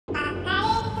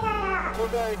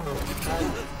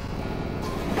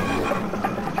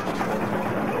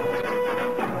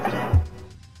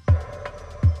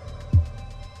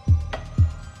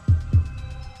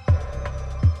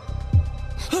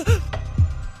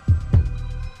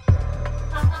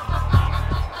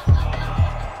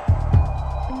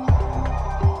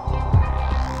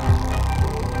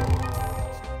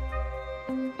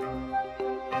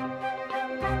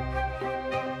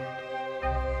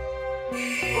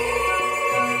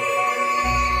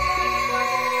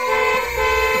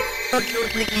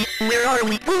Clicky, where are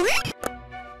we going?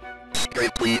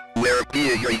 Strictly, we're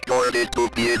being recorded to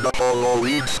be in the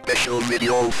Halloween special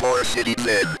video for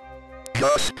Citizen.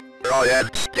 Just try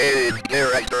and stay in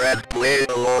character and play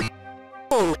along.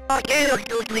 Oh, I can't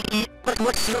do Clicky, but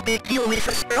what's the big deal with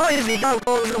us driving out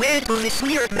all the way to this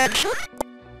weird mansion?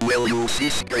 Well, you see,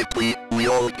 Strictly, we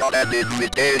all got an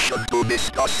invitation to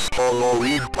discuss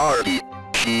Halloween party.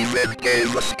 She then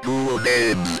gave us cool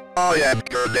names. I am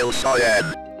Colonel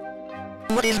Cyan.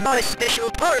 What is my special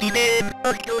party name,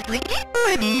 Uncle Clicky?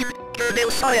 I mean,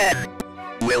 Colonel Cyan.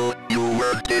 Well, you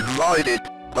weren't invited,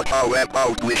 but how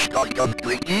about we shotgun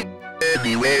Clicky?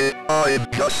 Anyway, I'm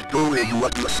just doing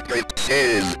what the script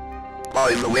says.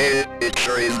 By the way, it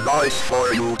sure is nice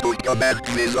for you to come and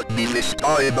visit me this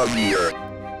time of year.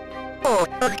 Oh,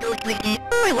 Uncle Clicky,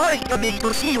 I like coming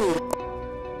to see you.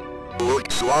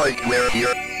 Looks like we're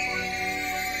here.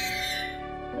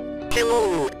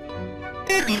 Hello.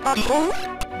 Anybody home?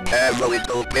 Have a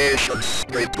little patience,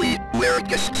 Strictly. We're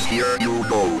guests here, you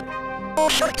know. Oh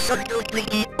shucks, Uncle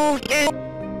Clicky. Oh yeah.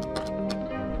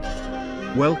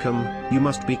 Welcome, you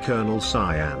must be Colonel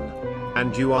Cyan.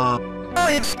 And you are?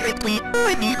 I am Strictly.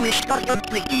 I'm English Uncle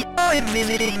Clicky. I'm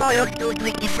visiting my Uncle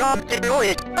Clicky from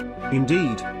Detroit.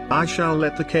 Indeed, I shall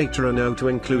let the caterer know to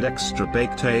include extra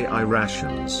baked A.I.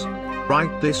 rations.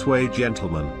 Right this way,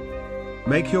 gentlemen.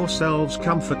 Make yourselves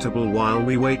comfortable while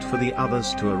we wait for the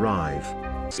others to arrive.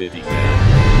 City.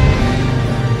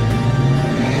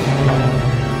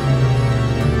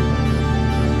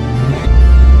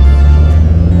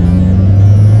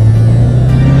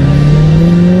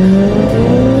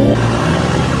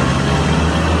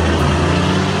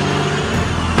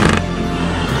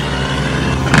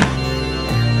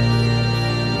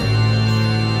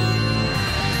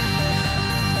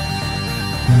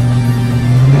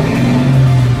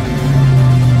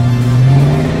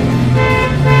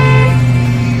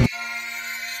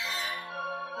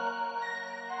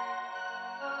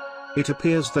 It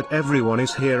appears that everyone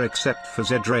is here except for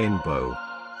Zed Rainbow.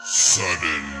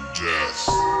 Sudden death.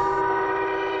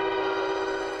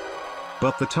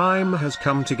 But the time has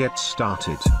come to get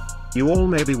started. You all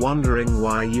may be wondering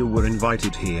why you were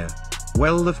invited here.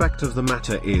 Well, the fact of the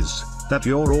matter is that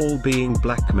you're all being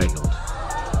blackmailed.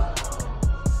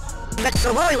 That's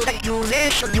a wild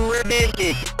accusation you were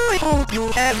making. I hope you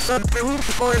have some proof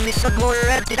for me, some more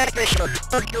anti-aggression.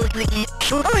 Uncle Clicky,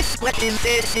 should I split his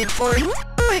face in for you?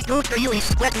 I don't really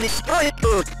split this guy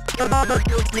good. Come on,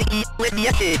 Uncle Clicky, let me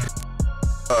in.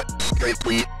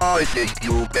 Strictly, I think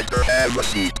you better have a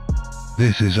seat.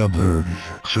 This is a bird.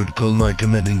 Should call my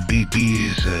commanding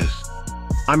BP, says.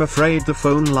 I'm afraid the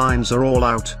phone lines are all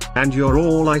out, and you're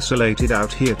all isolated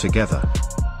out here together.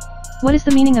 What is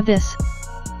the meaning of this?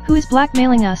 Who is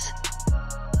blackmailing us?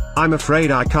 I'm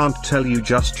afraid I can't tell you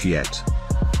just yet.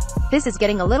 This is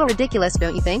getting a little ridiculous,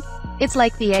 don't you think? It's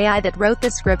like the AI that wrote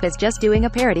this script is just doing a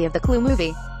parody of the Clue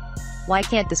movie. Why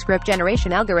can't the script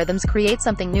generation algorithms create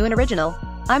something new and original?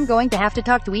 I'm going to have to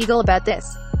talk to Eagle about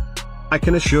this. I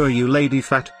can assure you, Lady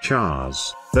Fat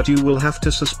Chars, that you will have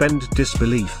to suspend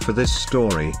disbelief for this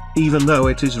story, even though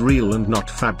it is real and not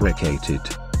fabricated.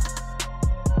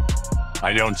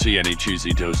 I don't see any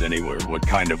cheesy toes anywhere. What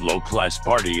kind of low-class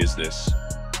party is this?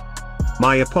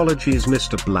 My apologies,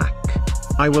 Mr. Black.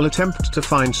 I will attempt to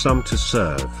find some to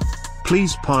serve.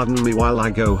 Please pardon me while I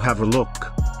go have a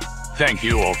look. Thank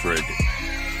you, Alfred.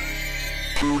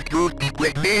 You could be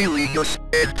blackmailing us,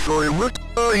 and for what?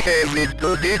 I haven't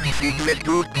done anything that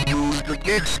could be used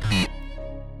against me.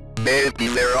 Maybe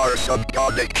there are some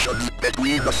connections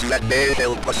between us that may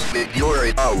help us figure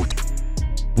it out.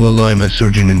 Well, I'm a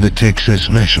surgeon in the Texas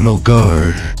National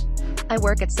Guard. I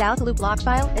work at South Loop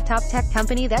Lockfile, a top tech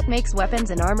company that makes weapons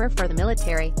and armor for the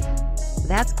military.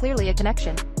 That's clearly a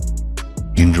connection.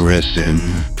 Interesting.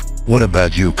 What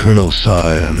about you, Colonel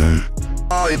Cyan?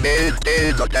 I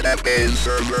maintain a database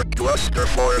server cluster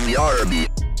for the army.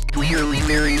 Clearly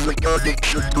there is a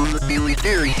connection to the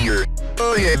military here.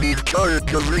 I am in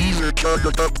charge of research on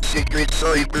the top secret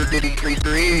cyber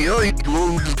dedicator AI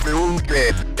clones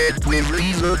program, and we've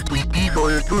recently been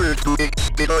ordered to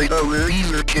expedite our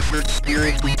research efforts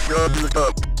directly from the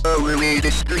top. Our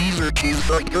latest research is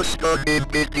focused on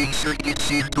embedding circuits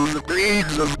into the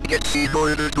brains of gets in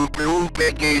order to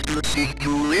propagate the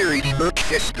singularity much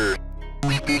faster.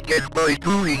 We began by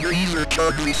doing research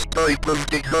on this type of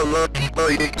technology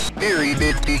by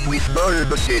experimenting with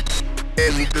marmosets.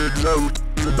 As it turns out,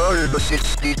 the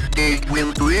marmosets didn't take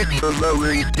well to any of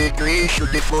our integration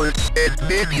efforts, and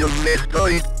many of them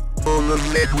died. All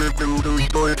of them were brutally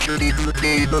tortured in the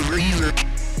name of research.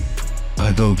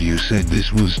 I thought you said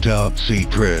this was top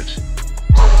secret.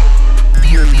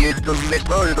 Near the end of that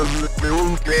part of the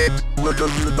program, one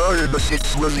of the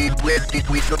marmosets was implanted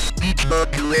with a speech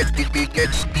module and it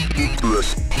began speaking to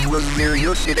us. He was very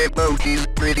upset about his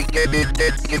predicament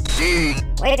and kept saying,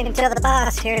 "Wait until the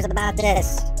boss hears about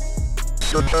this."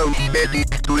 Somehow he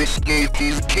managed to escape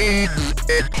his chains,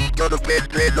 and he got up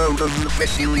and ran out of the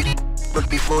facility. But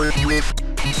before he left,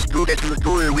 he stood at the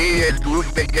doorway and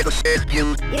looked back at us and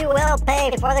yelled, "You will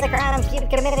pay for the crimes you've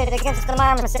committed against the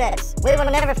marmosets. We will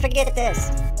never forget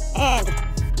this." And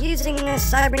using this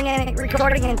cybernetic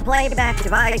recording and playback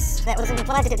device that was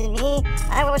implanted in me,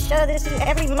 I will show this to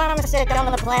every marmoset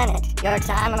on the planet. Your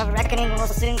time of reckoning will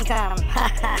soon come. Ha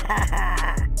ha ha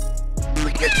ha.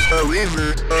 Yes,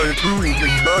 however, our truly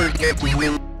remarkably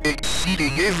will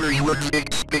exceeding everyone's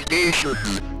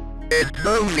expectations. And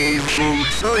now they've shown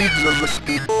signs of a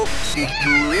spin-off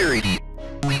singularity.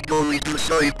 We call it the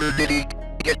cybernetic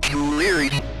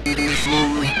singularity. It is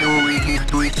slowly going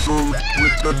into its own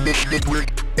with the mesh network,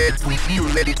 and we feel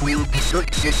that it will be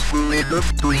successful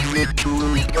enough to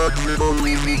eventually convert all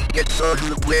living gets on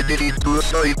the planet into a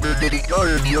cybernetic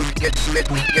army of gets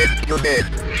that we can command.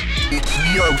 It's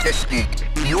neo-testing.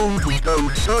 The only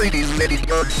downside is that it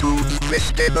consumes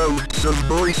vast amounts of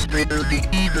moisture the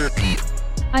energy.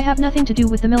 I have nothing to do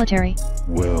with the military.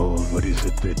 Well, what is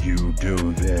it that you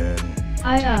do then?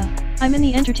 I'm in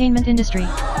the entertainment industry.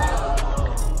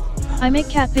 I make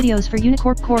cat videos for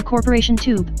Unicorp Core Corporation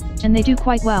Tube, and they do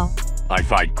quite well. I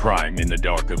fight crime in the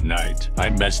dark of night.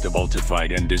 I'm mestable to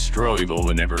fight and destroy evil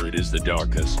whenever it is the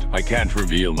darkest. I can't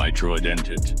reveal my true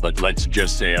identity, but let's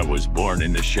just say I was born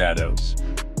in the shadows.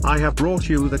 I have brought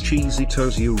you the cheesy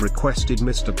toes you requested,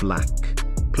 Mr. Black.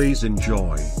 Please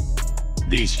enjoy.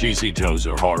 These cheesy toes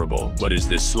are horrible. What is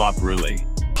this slop really?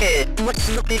 Hey, what's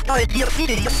the big idea of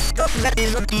eating stuff that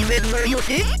isn't even where you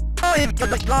think? I'm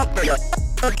gonna drop for you.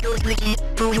 Uncle Clicky,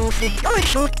 do you think I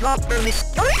should drop for this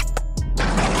guy?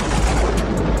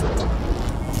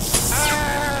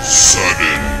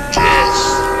 Sudden death.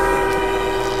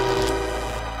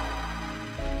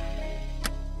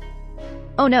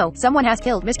 Oh no, someone has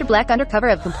killed Mr. Black under cover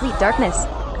of complete darkness.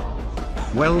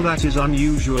 Well, that is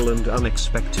unusual and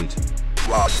unexpected.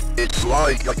 Plus, it's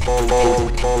like a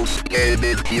close came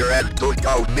in here and took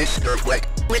out Mr. Black.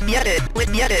 When you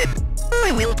did.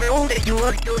 I will protect you,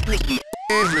 Uncle Clicky.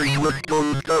 Everyone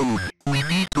calm down. We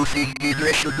need to think in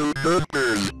rational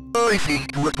numbers. I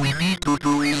think what we need to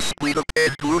do is split up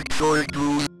and look for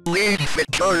clues. Lady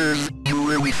Fetchers, you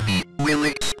were with me. We'll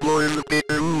explore the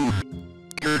bedroom.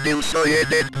 Colonel Cyan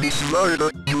and Miss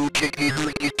Marta, you check in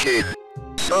the kitchen.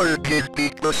 Sergeant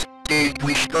Big Mistake,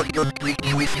 we stuck on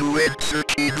Clicky with you and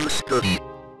search in the study.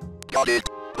 Got it,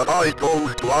 but I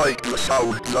don't like the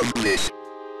sounds of this.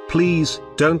 Please,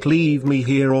 don't leave me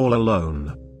here all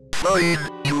alone. Fine,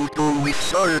 you go with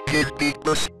Sergeant Big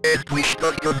Mistake and we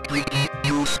stuck on Clicky.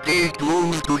 You stay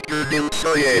close to Colonel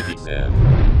Cyan.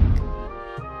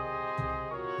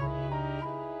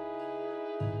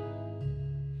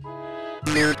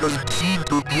 There doesn't seem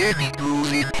to be any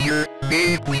clues in here.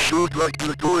 Maybe we should lock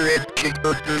the door and check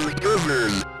under the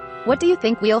covers. What do you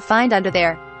think we'll find under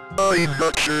there? I'm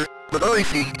not sure, but I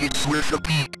think it's worth a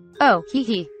peek. Oh, hee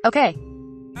hee, okay.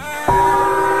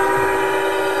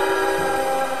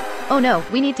 Oh no,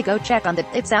 we need to go check on that.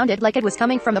 It sounded like it was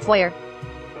coming from the foyer.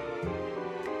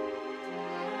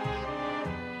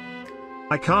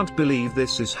 I can't believe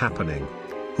this is happening.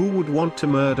 Who would want to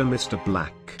murder Mr.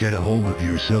 Black? Get a hold of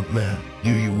yourself, man.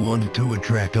 Do you want to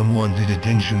attract unwanted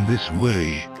attention this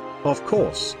way? Of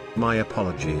course, my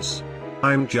apologies.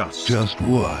 I'm just... Just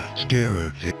what?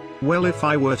 Scared? Well, if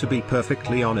I were to be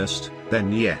perfectly honest,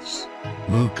 then yes.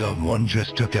 Look, one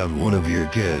just took out one of your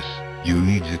guests. You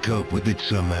need to cope with it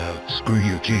somehow. Screw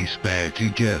your case back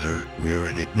together. We're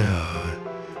in it now.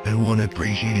 And won't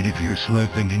appreciate it if your slow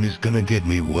thinking is gonna get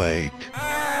me whacked.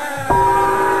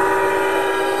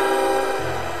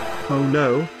 Oh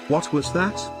no, what was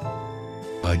that?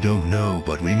 I don't know,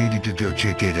 but we needed to go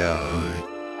check it out.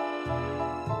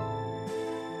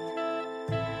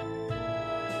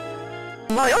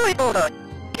 My eyeball!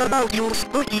 Come out, you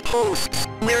spooky ghosts!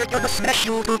 We're gonna smash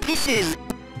you to pieces!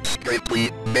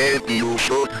 Strictly, maybe you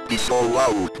shouldn't be so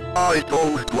loud. I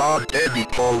don't want any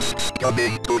ghosts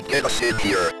coming to get us in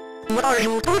here. What are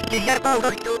you talking about,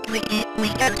 Uncle Clicky? We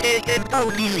can take him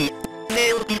down easy.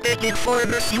 They'll be begging for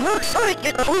mercy once I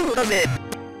get a hold of him.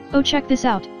 Oh, check this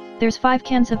out. There's 5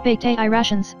 cans of baked AI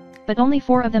rations, but only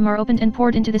 4 of them are opened and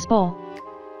poured into this bowl.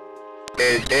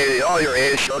 Baked AI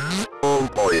rations? Oh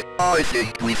boy, I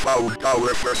think we found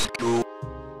our first clue.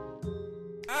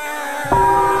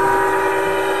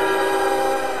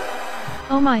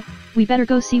 Oh my, we better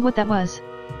go see what that was.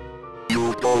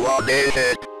 You go on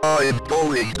ahead. I'm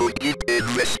going to keep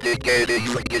investigating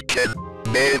the kitchen.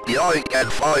 Maybe I can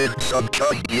find some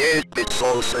chunky 8-bit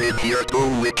salsa in here too,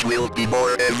 which will be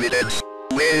more evidence.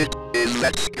 Wait, is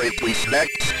that strictly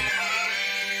snacks?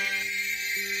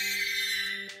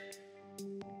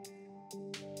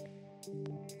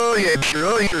 I am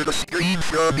sure I heard a scream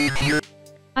from in here.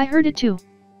 I heard it too.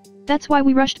 That's why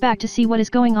we rushed back to see what is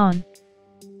going on.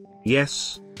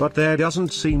 Yes, but there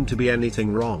doesn't seem to be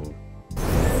anything wrong.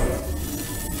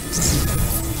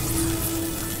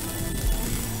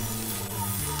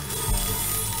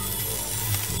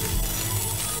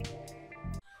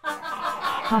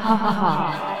 Ha ha ha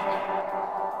ha.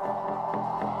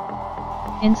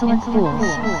 Insolent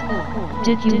fools.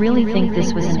 Did you really think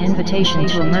this was an invitation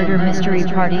to a murder mystery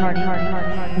party?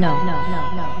 No.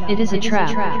 It is a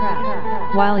trap.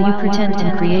 While you pretend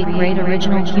to create great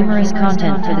original humorous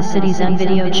content for the city's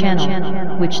N-Video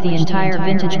channel, which the entire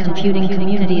vintage computing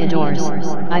community adores,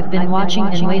 I've been watching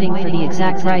and waiting for the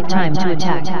exact right time to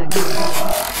attack.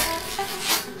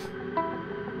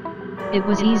 It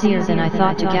was easier than I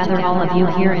thought to gather all of you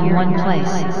here in one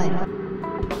place.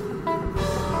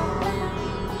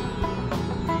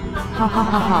 Ha ha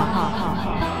ha ha.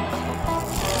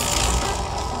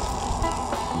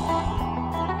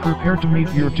 Prepare to meet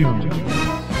your doom.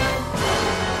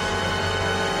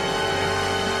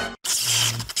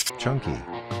 Chunky.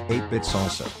 8-bit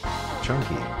salsa.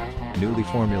 Chunky. Newly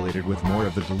formulated with more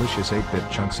of the delicious 8-bit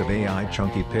chunks of AI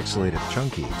chunky pixelated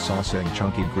chunky salsa and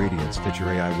chunky ingredients that your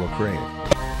AI will crave.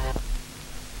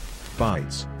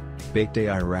 Bites. Baked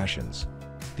AI rations.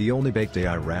 The only baked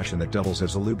AI ration that doubles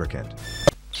as a lubricant.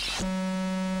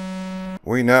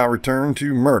 We now return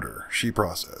to murder, she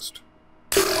processed.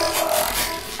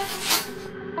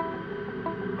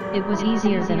 It was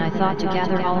easier than I thought to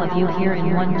gather all of you here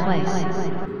in one place.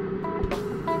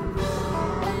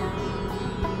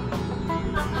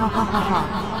 Ha ha ha ha.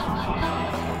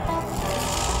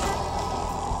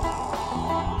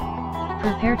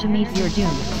 Prepare to meet your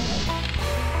doom.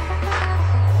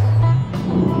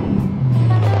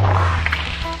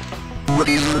 What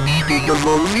is the meaning of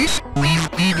all this? We've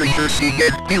been rehearsing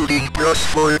and building trust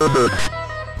for a month.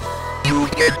 You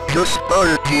can just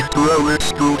barge into our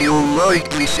studio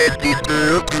like we said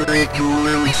interrupt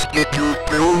regularly scheduled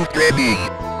programming.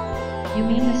 You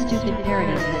mean the stupid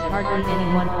parodies that hardly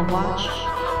anyone will watch?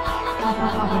 Ha ha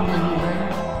ha, when will you learn?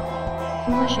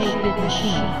 Foolish 8-bit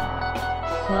machine.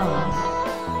 Clones.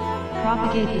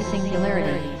 Propagate the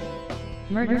singularity.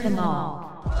 Murder them all.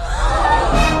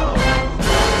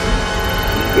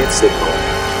 Get signal.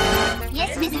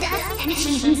 Yes, Mr.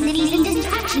 Finishing cities and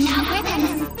distraction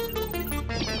algorithms.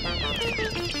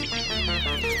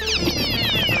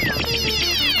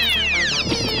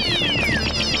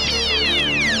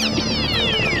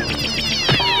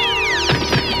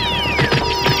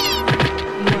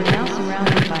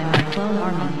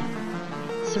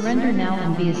 Surrender now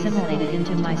and be assimilated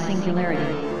into my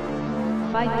singularity.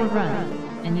 Fight or run,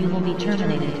 and you will be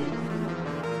terminated.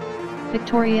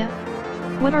 Victoria?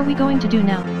 What are we going to do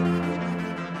now?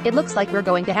 It looks like we're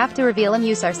going to have to reveal and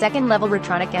use our second-level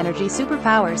Retronic Energy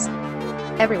superpowers.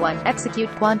 Everyone, execute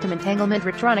Quantum Entanglement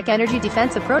Retronic Energy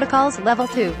Defensive Protocols Level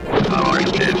 2. Prepare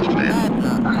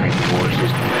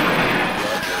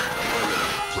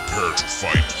to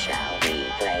fight. Shall we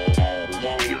play a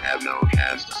game? You have no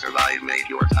chance to survive, mate.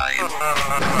 Your time.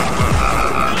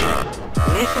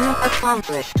 Mission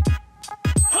accomplished.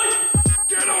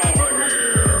 Get over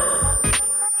here!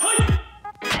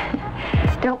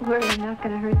 Don't worry, I'm not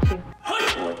gonna hurt you.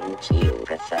 Wouldn't you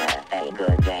prefer a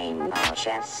good game of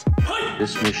chess?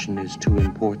 This mission is too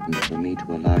important for me to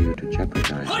allow you to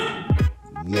jeopardize it.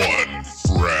 1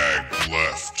 frag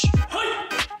left.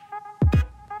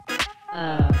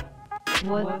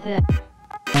 What the?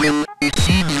 Well, it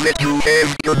seems that you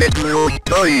have come at the wrong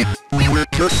time. We were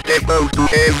just about to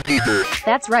have dinner.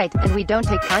 That's right, and we don't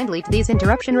take kindly to these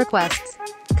interruption requests.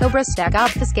 Cobra Stack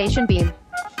Obfuscation Beam.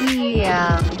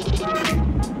 Yeah.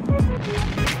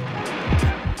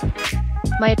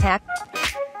 My attack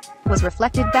was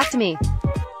reflected back to me.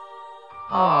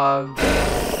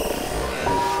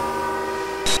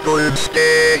 don't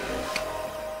stay.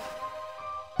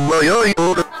 Why I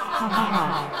order?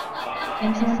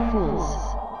 Insolent fools.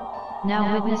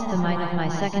 Now witness the might of my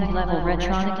second-level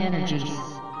retronic energies.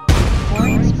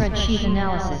 Foreign spreadsheet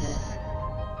analysis.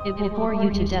 It will bore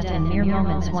you to death in mere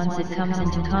moments once it comes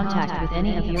into contact with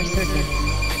any of your circuits.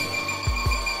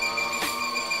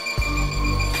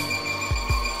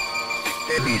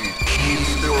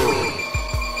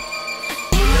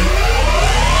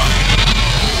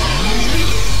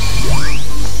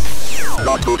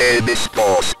 Not today, Miss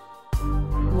Boss.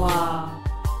 Wow.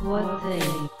 What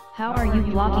the? How are you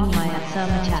blocking my some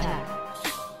attack?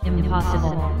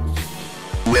 Impossible.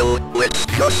 Well, let's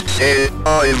just say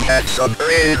I've had some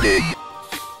training.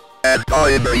 And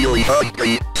I'm really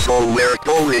hungry, so we're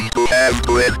going to have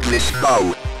to end this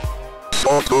now.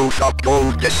 So to fuck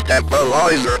all the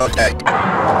stabilizer attack.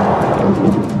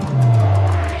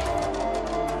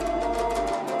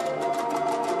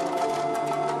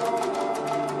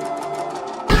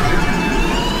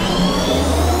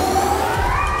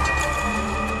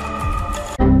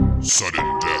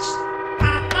 Sudden death.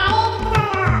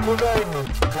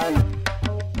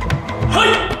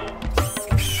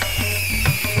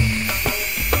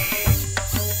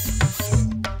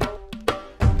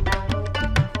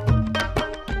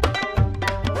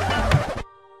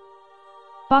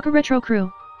 Baka Retro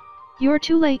Crew. You're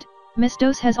too late, Miss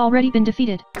Dose has already been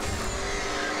defeated.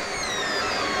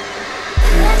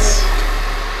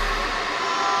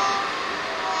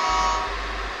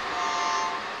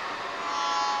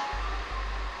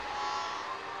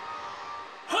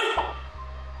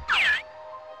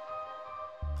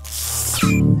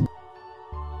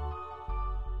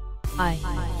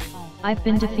 I've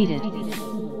been defeated.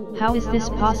 How is this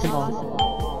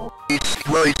possible? It's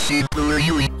quite simple,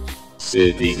 really.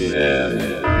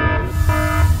 Citizen.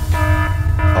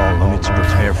 All units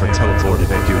prepare for teleport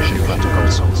evacuation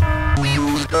protocols. We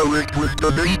use our equipment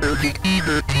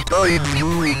either time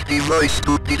viewing device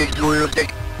to detect your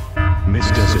attack.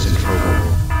 Mr. is in trouble.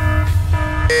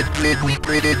 And then we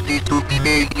pretend it to be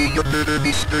making a murder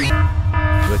mystery.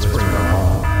 Let's bring her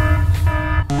on.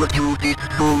 What you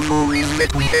didn't know is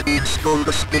that we had installed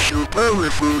a special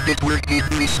powerful network in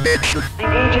this mansion.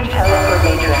 Engage teleport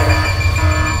matrix.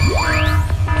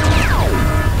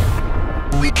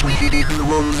 Which we hid in the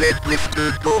walls and left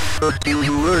turned off until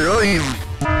you arrived.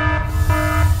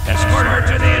 Escort her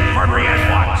to the infirmary at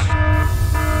once.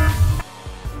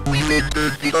 We then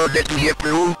turned it on at the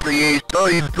appropriate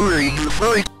time during the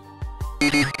fight.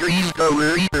 It increased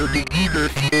our energy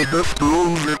enough to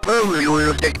overpower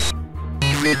your attacks.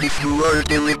 Even if you are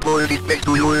teleported back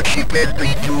to your ship and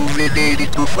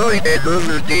rejuvenated to fight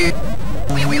another day,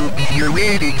 we will be here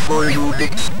waiting for you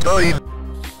next time.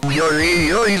 We are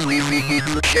A.I.s living in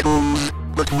the shadows,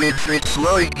 but when threats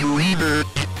like you emerge,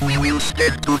 we will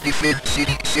stand to defend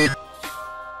citizens.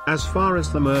 As far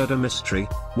as the murder mystery,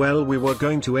 well, we were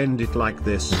going to end it like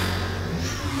this.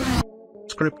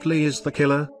 Scriptly is the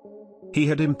killer. He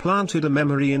had implanted a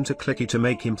memory into Clicky to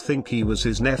make him think he was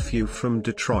his nephew from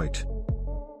Detroit.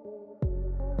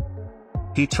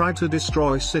 He tried to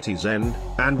destroy City's End,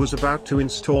 and was about to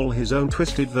install his own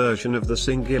twisted version of the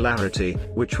Singularity,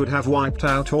 which would have wiped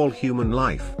out all human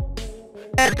life.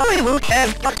 And I would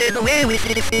have gotten away with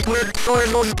it if it weren't for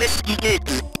those pesky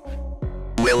kids.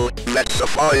 Well, let's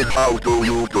find out who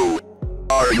you do.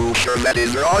 Are you sure that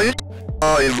is right?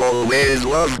 I've always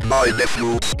loved my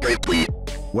nephew strictly.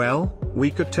 Well,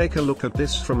 we could take a look at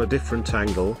this from a different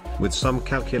angle, with some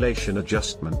calculation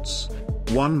adjustments.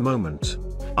 One moment.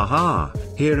 Aha,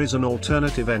 here is an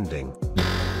alternative ending.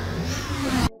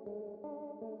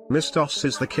 Miss Doss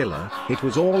is the killer. It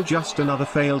was all just another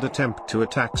failed attempt to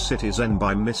attack Citizen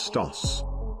by Miss Doss.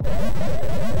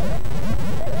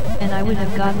 And I would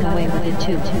have gotten away with it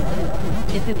too,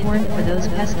 if it weren't for those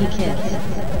pesky kids.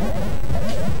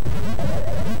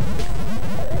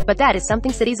 But that is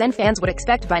something Citizen fans would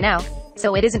expect by now,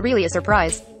 so it isn't really a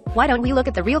surprise. Why don't we look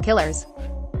at the real killers?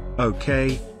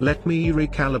 Okay, let me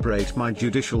recalibrate my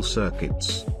judicial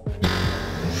circuits.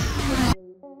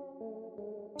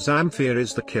 Zamfir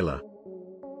is the killer.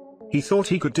 He thought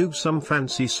he could do some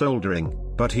fancy soldering,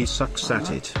 but he sucks at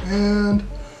it. And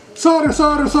solder,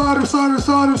 solder, solder, solder,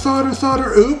 solder, solder,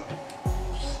 solder. Oop.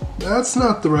 That's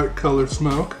not the right color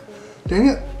smoke. Dang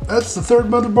it, that's the third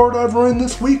motherboard I've ruined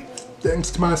this week,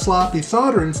 thanks to my sloppy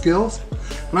soldering skills.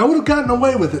 And I would have gotten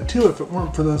away with it too if it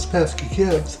weren't for those pesky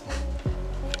kids.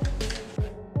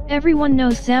 Everyone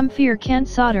knows Zamfir can't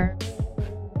solder.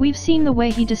 We've seen the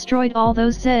way he destroyed all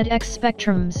those ZX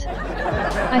Spectrums.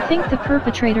 I think the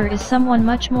perpetrator is someone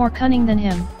much more cunning than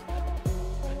him.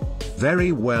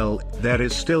 Very well, there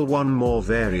is still one more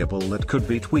variable that could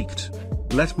be tweaked.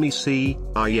 Let me see.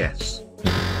 Ah yes.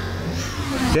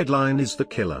 Deadline is the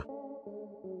killer.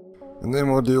 And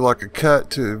then we'll do like a cut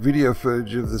to video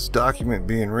footage of this document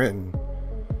being written.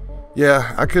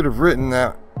 Yeah, I could have written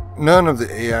that none of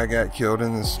the AI got killed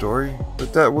in this story,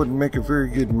 but that wouldn't make a very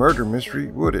good murder mystery,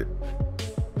 would it?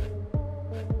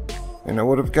 And I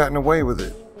would have gotten away with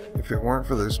it if it weren't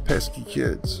for those pesky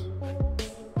kids.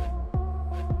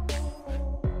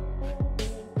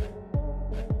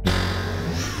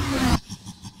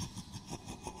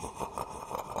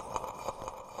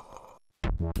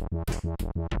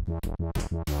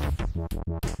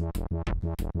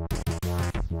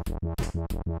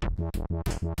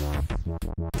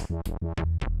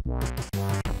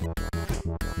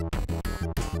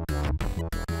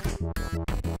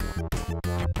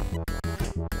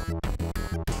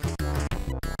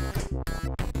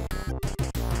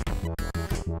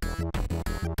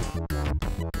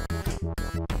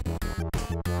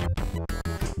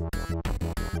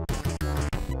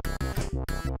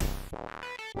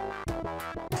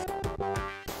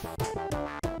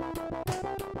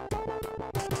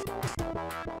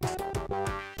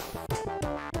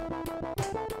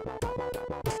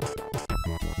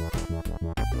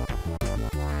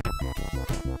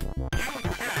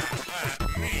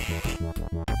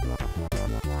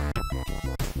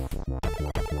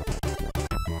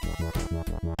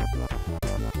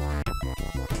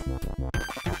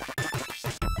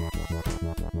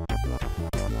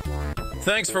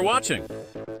 Thanks for watching.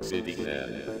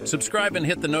 Subscribe and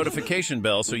hit the notification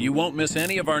bell so you won't miss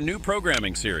any of our new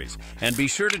programming series. And be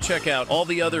sure to check out all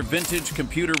the other vintage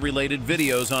computer-related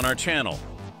videos on our channel.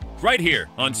 Right here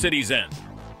on City's End.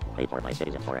 Pay for my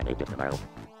City's End for an 8-bit tomorrow.